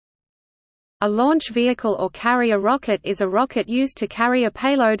A launch vehicle or carrier rocket is a rocket used to carry a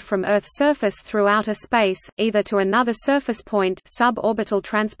payload from Earth's surface through outer space, either to another surface point suborbital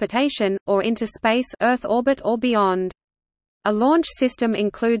transportation, or into space Earth orbit or beyond. A launch system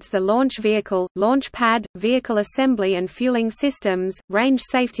includes the launch vehicle, launch pad, vehicle assembly and fueling systems, range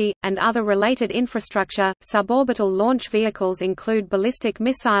safety, and other related infrastructure. Suborbital launch vehicles include ballistic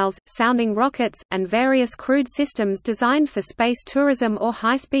missiles, sounding rockets, and various crewed systems designed for space tourism or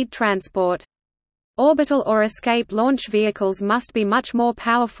high-speed transport. Orbital or escape launch vehicles must be much more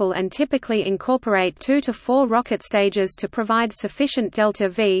powerful and typically incorporate 2 to 4 rocket stages to provide sufficient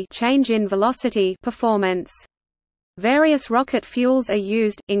delta-v change in velocity performance. Various rocket fuels are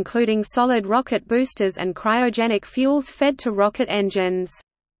used, including solid rocket boosters and cryogenic fuels fed to rocket engines.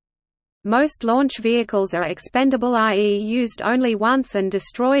 Most launch vehicles are expendable, i.e. used only once and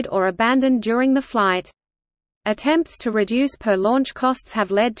destroyed or abandoned during the flight. Attempts to reduce per-launch costs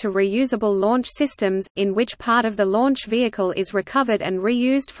have led to reusable launch systems, in which part of the launch vehicle is recovered and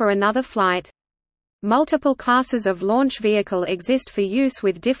reused for another flight. Multiple classes of launch vehicle exist for use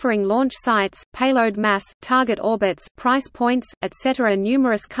with differing launch sites, payload mass, target orbits, price points, etc.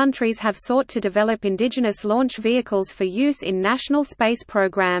 Numerous countries have sought to develop indigenous launch vehicles for use in national space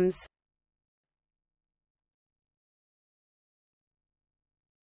programs.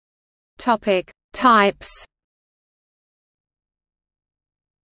 Types.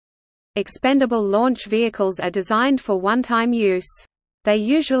 Expendable launch vehicles are designed for one-time use. They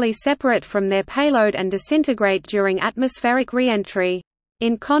usually separate from their payload and disintegrate during atmospheric re-entry.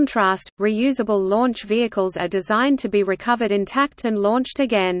 In contrast, reusable launch vehicles are designed to be recovered intact and launched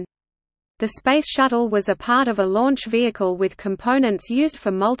again. The Space Shuttle was a part of a launch vehicle with components used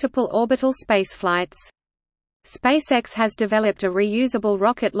for multiple orbital spaceflights. SpaceX has developed a reusable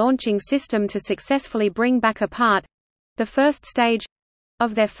rocket launching system to successfully bring back a part—the first stage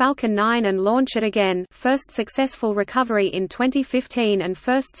of their Falcon 9 and launch it again, first successful recovery in 2015 and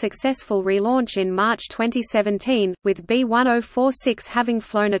first successful relaunch in March 2017, with B-1046 having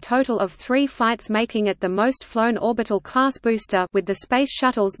flown a total of 3 flights, making it the most flown orbital class booster, with the Space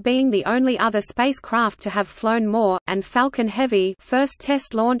Shuttles being the only other spacecraft to have flown more, and Falcon Heavy first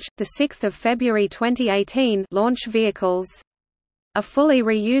test launch, 6 February 2018 launch vehicles. A fully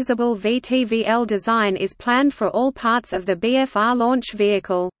reusable VTVL design is planned for all parts of the BFR launch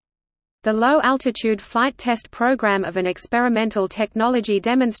vehicle. The Low-Altitude Flight Test program of an experimental technology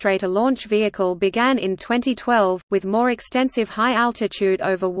demonstrator launch vehicle began in 2012, with more extensive high-altitude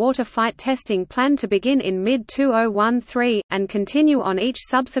over-water flight testing planned to begin in mid-2013, and continue on each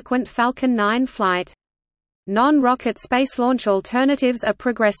subsequent Falcon 9 flight. Non-rocket space launch alternatives are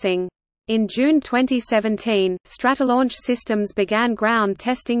progressing. In June 2017, Stratolaunch Systems began ground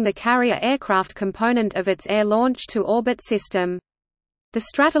testing the carrier aircraft component of its Air Launch to Orbit system. The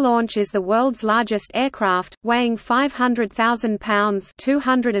Stratolaunch is the world's largest aircraft, weighing 500,000 pounds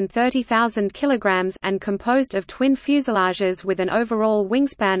 (230,000 kilograms) and composed of twin fuselages with an overall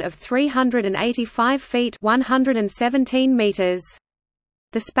wingspan of 385 feet (117 meters).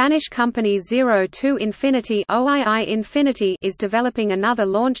 The Spanish company 02 Infinity (OII Infinity) is developing another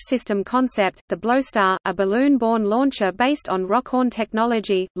launch system concept, the Blowstar, a balloon-borne launcher based on Rockhorn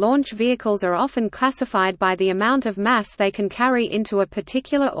technology. Launch vehicles are often classified by the amount of mass they can carry into a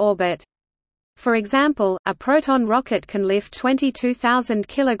particular orbit. For example, a Proton rocket can lift 22,000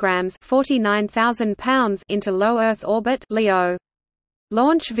 kilograms (49,000 pounds) into low Earth orbit (LEO).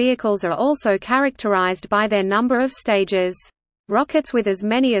 Launch vehicles are also characterized by their number of stages. Rockets with as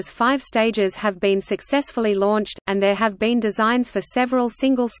many as 5 stages have been successfully launched, and there have been designs for several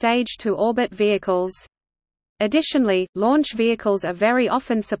single-stage to-orbit vehicles. Additionally, launch vehicles are very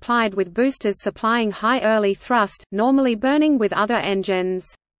often supplied with boosters supplying high early thrust, normally burning with other engines.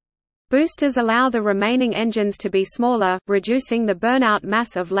 Boosters allow the remaining engines to be smaller, reducing the burnout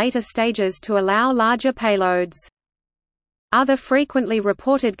mass of later stages to allow larger payloads. Other frequently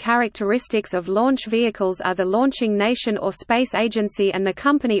reported characteristics of launch vehicles are the launching nation or space agency and the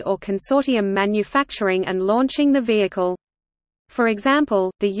company or consortium manufacturing and launching the vehicle. For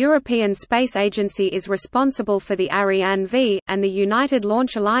example, the European Space Agency is responsible for the Ariane V, and the United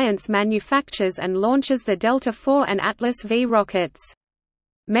Launch Alliance manufactures and launches the Delta IV and Atlas V rockets.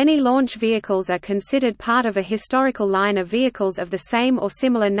 Many launch vehicles are considered part of a historical line of vehicles of the same or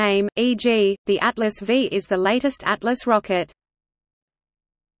similar name, e.g., the Atlas V is the latest Atlas rocket.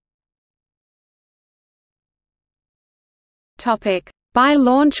 By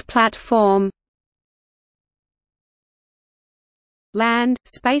launch platform. Land,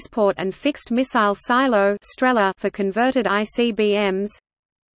 spaceport and fixed missile silo for converted ICBMs.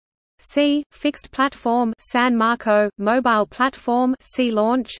 Sea, fixed platform San Marco, mobile platform Sea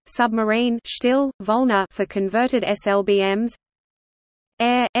Launch, submarine Still, Volna for converted SLBMs.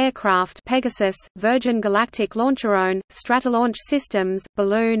 Aircraft Pegasus, Virgin Galactic Launcherone, Stratolaunch Systems,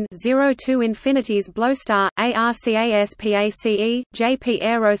 Balloon 02 Infinities Blowstar, ARCASPACE, JP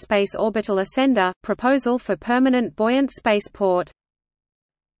Aerospace Orbital Ascender, proposal for permanent buoyant spaceport.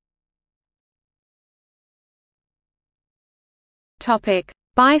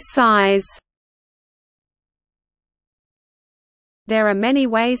 By size. There are many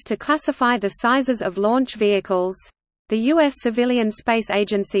ways to classify the sizes of launch vehicles. The U.S. Civilian Space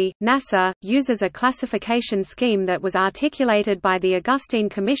Agency, NASA, uses a classification scheme that was articulated by the Augustine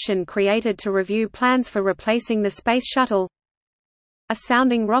Commission created to review plans for replacing the Space Shuttle. A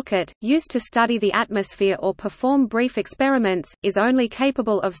sounding rocket, used to study the atmosphere or perform brief experiments, is only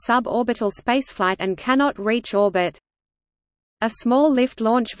capable of suborbital spaceflight and cannot reach orbit. A small lift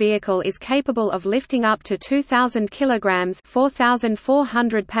launch vehicle is capable of lifting up to 2,000 kilograms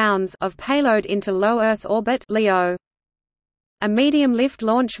 (4,400 pounds) of payload into low Earth orbit (LEO). A medium lift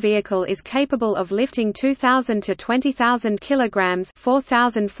launch vehicle is capable of lifting 2,000 to 20,000 kilograms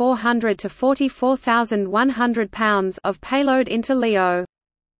 (4,400 to 44,100 pounds) of payload into LEO.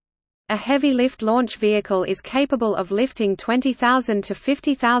 A heavy lift launch vehicle is capable of lifting 20,000 to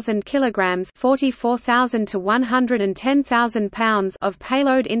 50,000 kilograms (44,000 to 110,000 pounds) of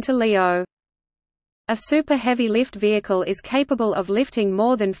payload into LEO. A super heavy lift vehicle is capable of lifting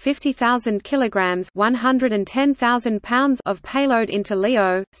more than 50,000 kilograms (110,000 pounds) of payload into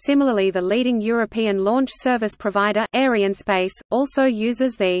LEO. Similarly, the leading European launch service provider, Arianespace, also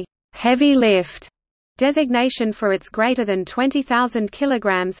uses the heavy lift designation for its greater than 20,000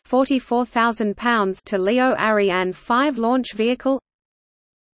 kilograms (44,000 pounds) to LEO Ariane 5 launch vehicle,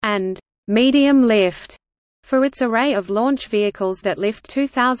 and medium lift for its array of launch vehicles that lift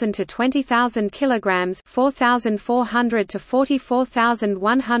 2,000 to 20,000 kilograms (4,400 to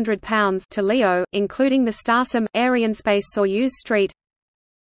 44,100 pounds) to LEO, including the Starsem, Arianespace Soyuz Street,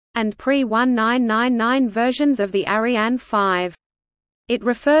 and pre-1999 versions of the Ariane 5. It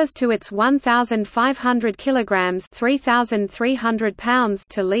refers to its 1,500 kilograms (3,300 pounds)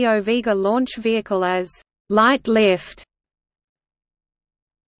 to LEO Vega launch vehicle as light lift.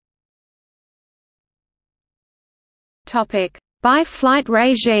 By flight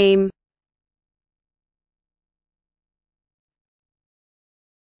regime.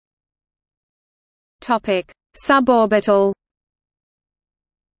 Suborbital.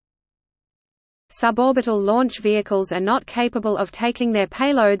 Suborbital launch vehicles are not capable of taking their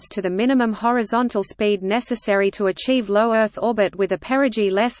payloads to the minimum horizontal speed necessary to achieve low Earth orbit with a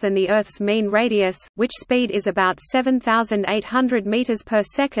perigee less than the Earth's mean radius, which speed is about 7,800 meters per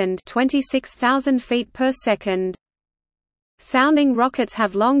second, 26,000 feet per second. Sounding rockets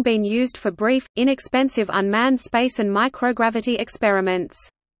have long been used for brief, inexpensive unmanned space and microgravity experiments.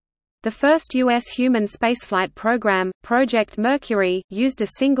 The first U.S. human spaceflight program, Project Mercury, used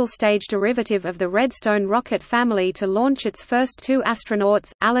a single-stage derivative of the Redstone rocket family to launch its first two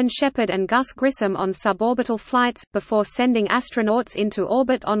astronauts, Alan Shepard and Gus Grissom, on suborbital flights, before sending astronauts into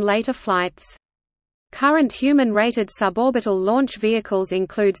orbit on later flights. Current human-rated suborbital launch vehicles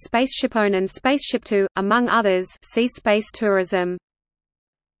include SpaceshipOne and SpaceshipTwo, among others. See space tourism.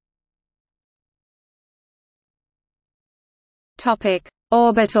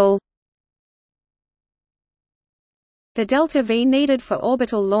 Orbital. The delta V needed for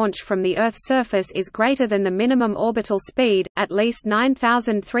orbital launch from the Earth's surface is greater than the minimum orbital speed, at least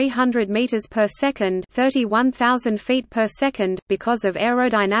 9,300 meters per second, 31,000 feet per second, because of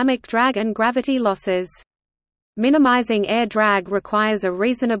aerodynamic drag and gravity losses. Minimizing air drag requires a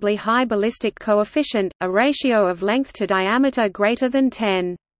reasonably high ballistic coefficient, a ratio of length to diameter greater than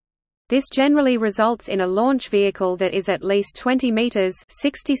 10. This generally results in a launch vehicle that is at least 20 meters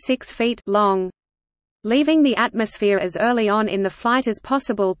 (66 feet) long. Leaving the atmosphere as early on in the flight as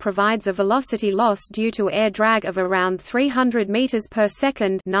possible provides a velocity loss due to air drag of around 300 meters per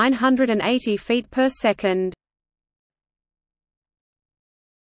second, 980 feet per second.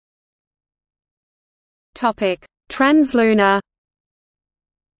 Topic: Translunar.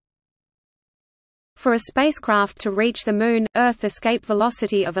 For a spacecraft to reach the Moon, Earth escape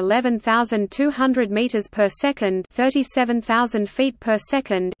velocity of 11,200 meters per second (37,000 feet per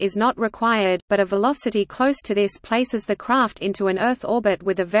second) is not required, but a velocity close to this places the craft into an Earth orbit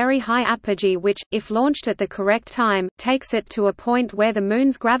with a very high apogee which, if launched at the correct time, takes it to a point where the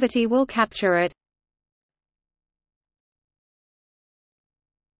Moon's gravity will capture it.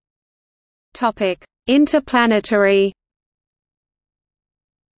 Interplanetary.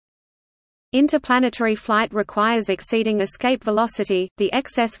 Interplanetary flight requires exceeding escape velocity. The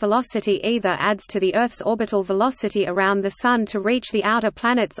excess velocity either adds to the Earth's orbital velocity around the Sun to reach the outer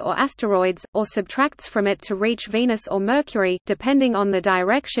planets or asteroids, or subtracts from it to reach Venus or Mercury, depending on the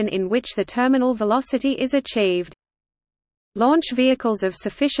direction in which the terminal velocity is achieved. Launch vehicles of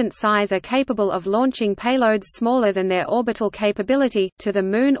sufficient size are capable of launching payloads smaller than their orbital capability, to the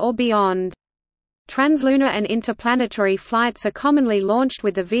Moon or beyond. Translunar and interplanetary flights are commonly launched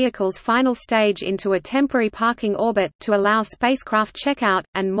with the vehicle's final stage into a temporary parking orbit, to allow spacecraft checkout,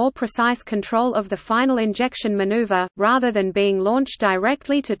 and more precise control of the final injection maneuver, rather than being launched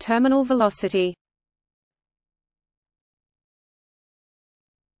directly to terminal velocity.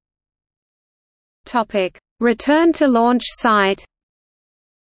 Return to launch site.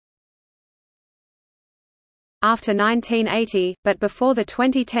 After 1980, but before the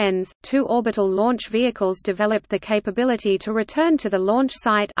 2010s, two orbital launch vehicles developed the capability to return to the launch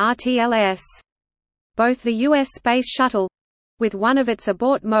site (RTLS). Both the U.S. Space Shuttle, with one of its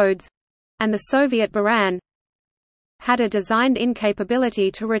abort modes, and the Soviet Buran, had a designed-in capability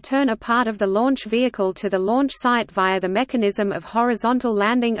to return a part of the launch vehicle to the launch site via the mechanism of horizontal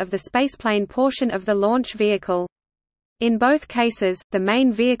landing of the spaceplane portion of the launch vehicle. In both cases, the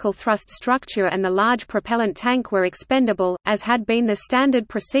main vehicle thrust structure and the large propellant tank were expendable, as had been the standard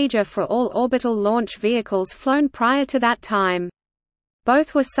procedure for all orbital launch vehicles flown prior to that time.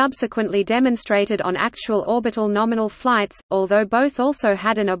 Both were subsequently demonstrated on actual orbital nominal flights, although both also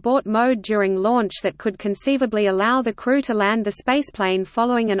had an abort mode during launch that could conceivably allow the crew to land the spaceplane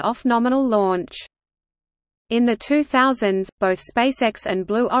following an off-nominal launch. In the 2000s, both SpaceX and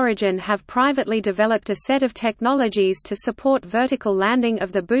Blue Origin have privately developed a set of technologies to support vertical landing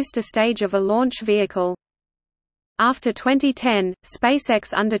of the booster stage of a launch vehicle. After 2010,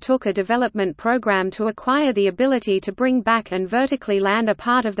 SpaceX undertook a development program to acquire the ability to bring back and vertically land a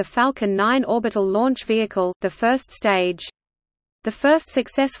part of the Falcon 9 orbital launch vehicle, the first stage. The first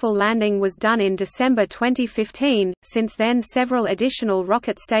successful landing was done in December 2015. Since then, several additional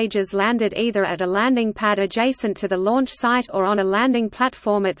rocket stages landed either at a landing pad adjacent to the launch site or on a landing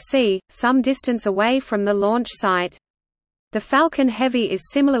platform at sea, some distance away from the launch site. The Falcon Heavy is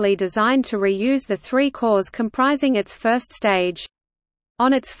similarly designed to reuse the three cores comprising its first stage.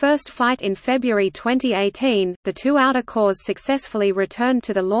 On its first flight in February 2018, the two outer cores successfully returned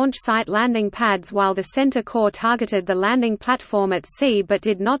to the launch site landing pads while the center core targeted the landing platform at sea but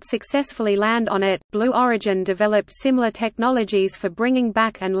did not successfully land on it. Blue Origin developed similar technologies for bringing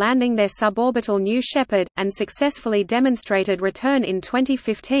back and landing their suborbital New Shepard, and successfully demonstrated return in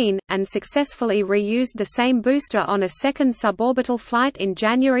 2015, and successfully reused the same booster on a second suborbital flight in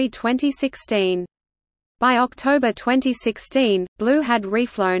January 2016. By October 2016, Blue had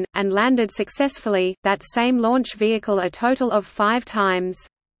reflown, and landed successfully, that same launch vehicle a total of 5 times.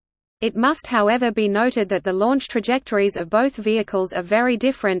 It must however be noted that the launch trajectories of both vehicles are very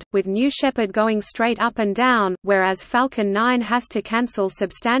different, with New Shepard going straight up and down, whereas Falcon 9 has to cancel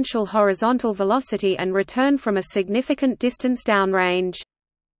substantial horizontal velocity and return from a significant distance downrange.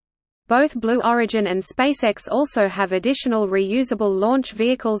 Both Blue Origin and SpaceX also have additional reusable launch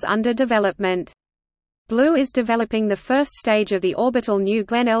vehicles under development. Blue is developing the first stage of the orbital New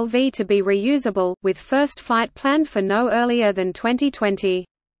Glenn LV to be reusable, with first flight planned for no earlier than 2020.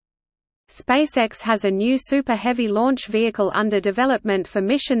 SpaceX has a new Super Heavy launch vehicle under development for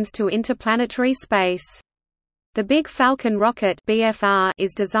missions to interplanetary space. The Big Falcon rocket (BFR)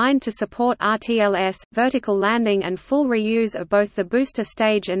 is designed to support RTLS, vertical landing and full reuse of both the booster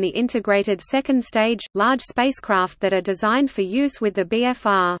stage and the integrated second stage, large spacecraft that are designed for use with the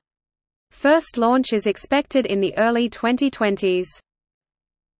BFR. First launch is expected in the early 2020s.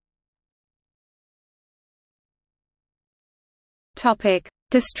 Topic: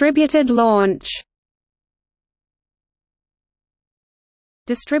 Distributed launch.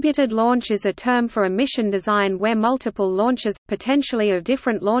 Distributed launch is a term for a mission design where multiple launches, potentially of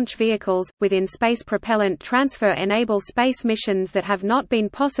different launch vehicles, within space propellant transfer enable space missions that have not been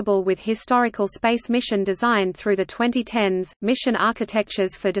possible with historical space mission design through the 2010s. Mission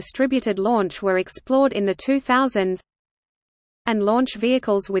architectures for distributed launch were explored in the 2000s, and launch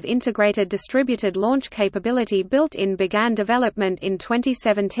vehicles with integrated distributed launch capability built-in began development in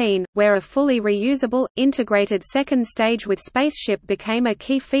 2017, where a fully reusable, integrated second stage with spaceship became a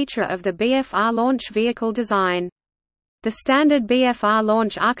key feature of the BFR launch vehicle design. The standard BFR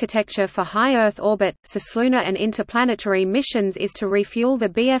launch architecture for high Earth orbit, cislunar and interplanetary missions is to refuel the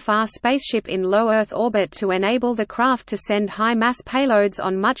BFR spaceship in low Earth orbit to enable the craft to send high-mass payloads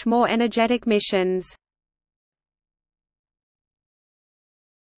on much more energetic missions.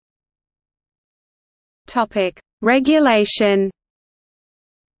 Regulation.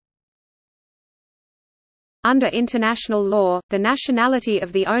 Under international law, the nationality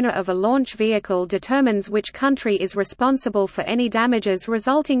of the owner of a launch vehicle determines which country is responsible for any damages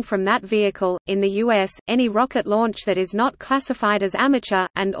resulting from that vehicle. In the U.S., any rocket launch that is not classified as amateur,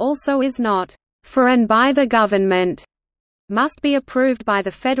 and also is not for and by the government, must be approved by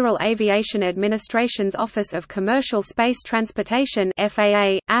the Federal Aviation Administration's Office of Commercial Space Transportation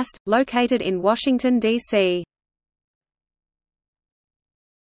 (FAA), AST, located in Washington, D.C.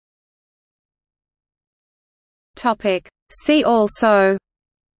 See also: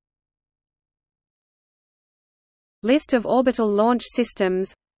 List of orbital launch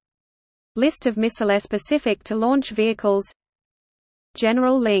systems, List of missiles specific to launch vehicles,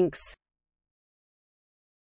 General links.